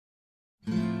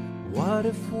What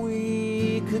if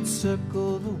we could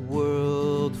circle the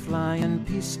world, flying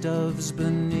peace doves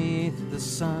beneath the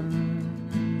sun?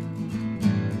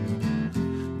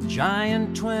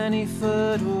 Giant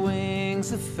 20-foot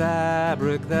wings of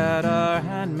fabric that are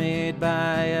handmade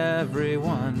by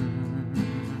everyone.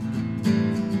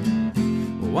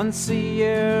 Once a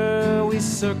year we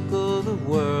circle the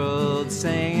world,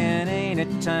 saying, ain't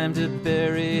it time to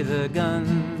bury the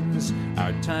guns?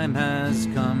 Our time has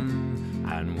come,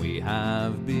 and we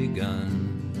have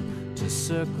begun to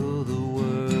circle the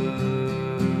world.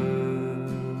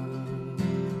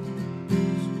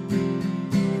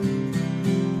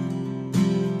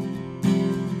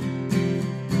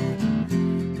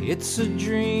 It's a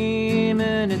dream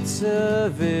and it's a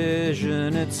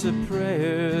vision, it's a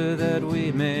prayer that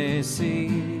we may see.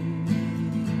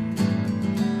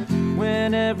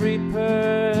 When every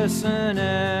person,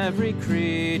 every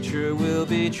creature will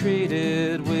be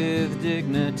treated with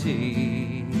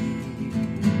dignity.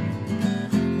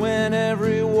 When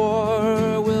every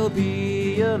war will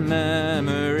be a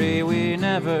memory we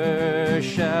never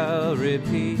shall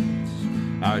repeat.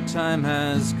 Our time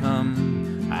has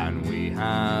come, and we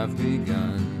have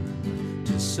begun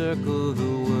to circle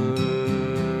the world.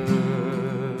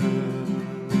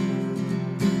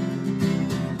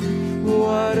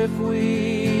 What if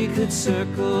we could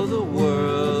circle the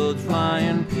world,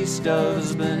 flying peace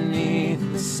doves beneath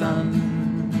the sun?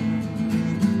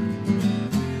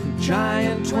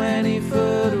 Giant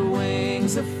 20-foot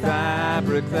wings of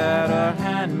fabric that are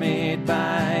handmade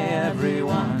by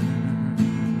everyone.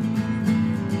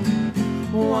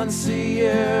 Once a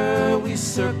year we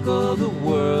circle the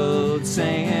world,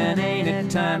 saying, ain't it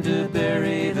time to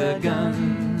bury the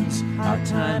guns? Our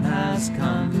time has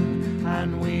come,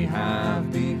 and we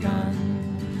have begun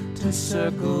to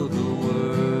circle the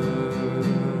world.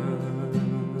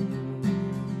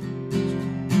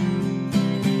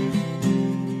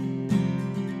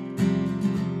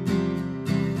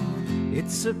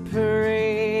 It's a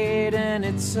parade and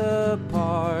it's a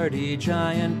party,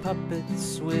 giant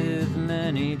puppets with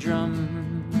many drums.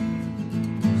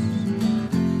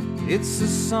 It's a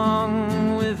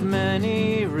song with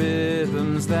many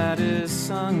rhythms that is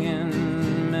sung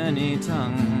in many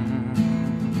tongues.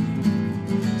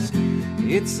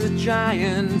 It's a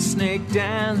giant snake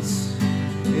dance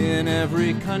in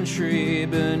every country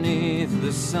beneath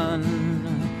the sun.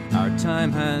 Our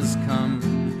time has come,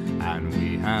 and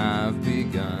we have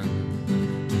begun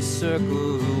to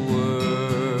circle the world.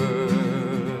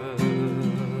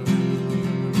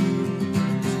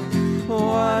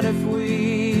 What if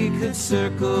we could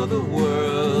circle the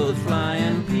world,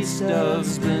 flying peace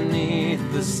doves beneath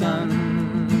the sun?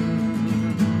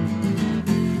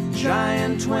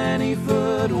 Giant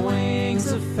 20-foot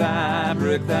wings of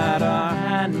fabric that are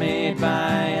handmade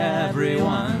by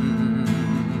everyone.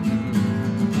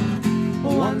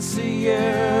 Once a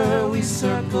year we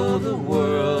circle the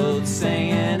world,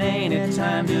 saying, ain't it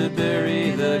time to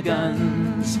bury the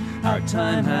guns? Our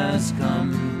time has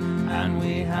come, and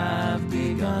we have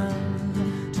begun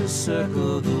to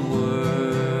circle the world.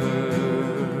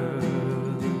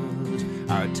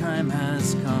 Our time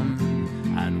has come,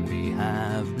 and we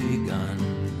have begun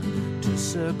to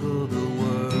circle the world.